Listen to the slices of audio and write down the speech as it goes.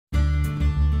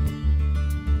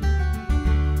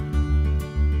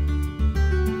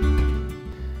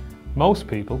Most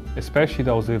people, especially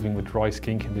those living with dry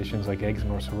skin conditions like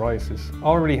eczema or psoriasis,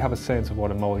 already have a sense of what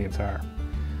emollients are.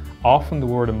 Often the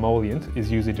word emollient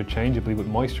is used interchangeably with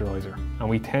moisturiser, and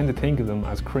we tend to think of them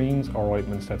as creams or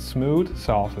ointments that smooth,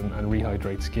 soften and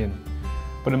rehydrate skin.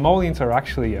 But emollients are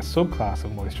actually a subclass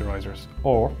of moisturisers,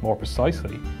 or more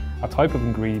precisely, a type of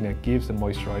ingredient that gives the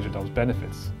moisturiser those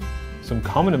benefits. Some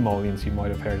common emollients you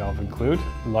might have heard of include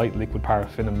light liquid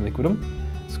paraffinum liquidum,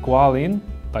 squalene,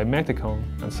 dimethicone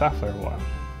and safflower oil.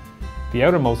 The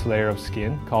outermost layer of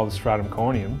skin, called the stratum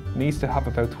corneum, needs to have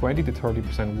about 20 to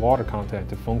 30% water content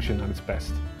to function at its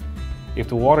best. If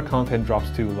the water content drops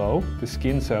too low, the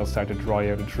skin cells start to dry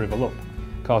out and shrivel up,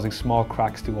 causing small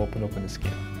cracks to open up in the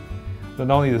skin. Not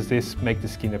only does this make the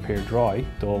skin appear dry,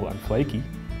 dull and flaky,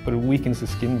 but it weakens the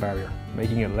skin barrier,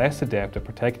 making it less adept at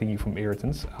protecting you from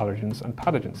irritants, allergens and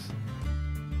pathogens.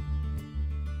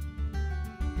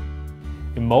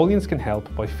 Emollients can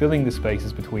help by filling the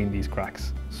spaces between these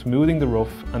cracks, smoothing the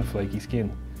rough and flaky skin.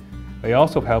 They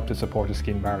also help to support the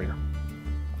skin barrier.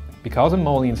 Because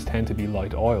emollients tend to be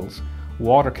light oils,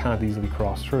 water can't easily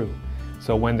cross through,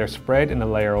 so when they're spread in a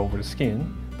layer over the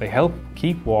skin, they help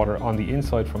keep water on the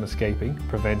inside from escaping,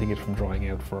 preventing it from drying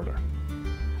out further.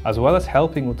 As well as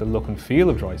helping with the look and feel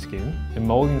of dry skin,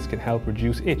 emollients can help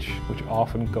reduce itch, which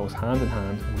often goes hand in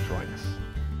hand with dryness.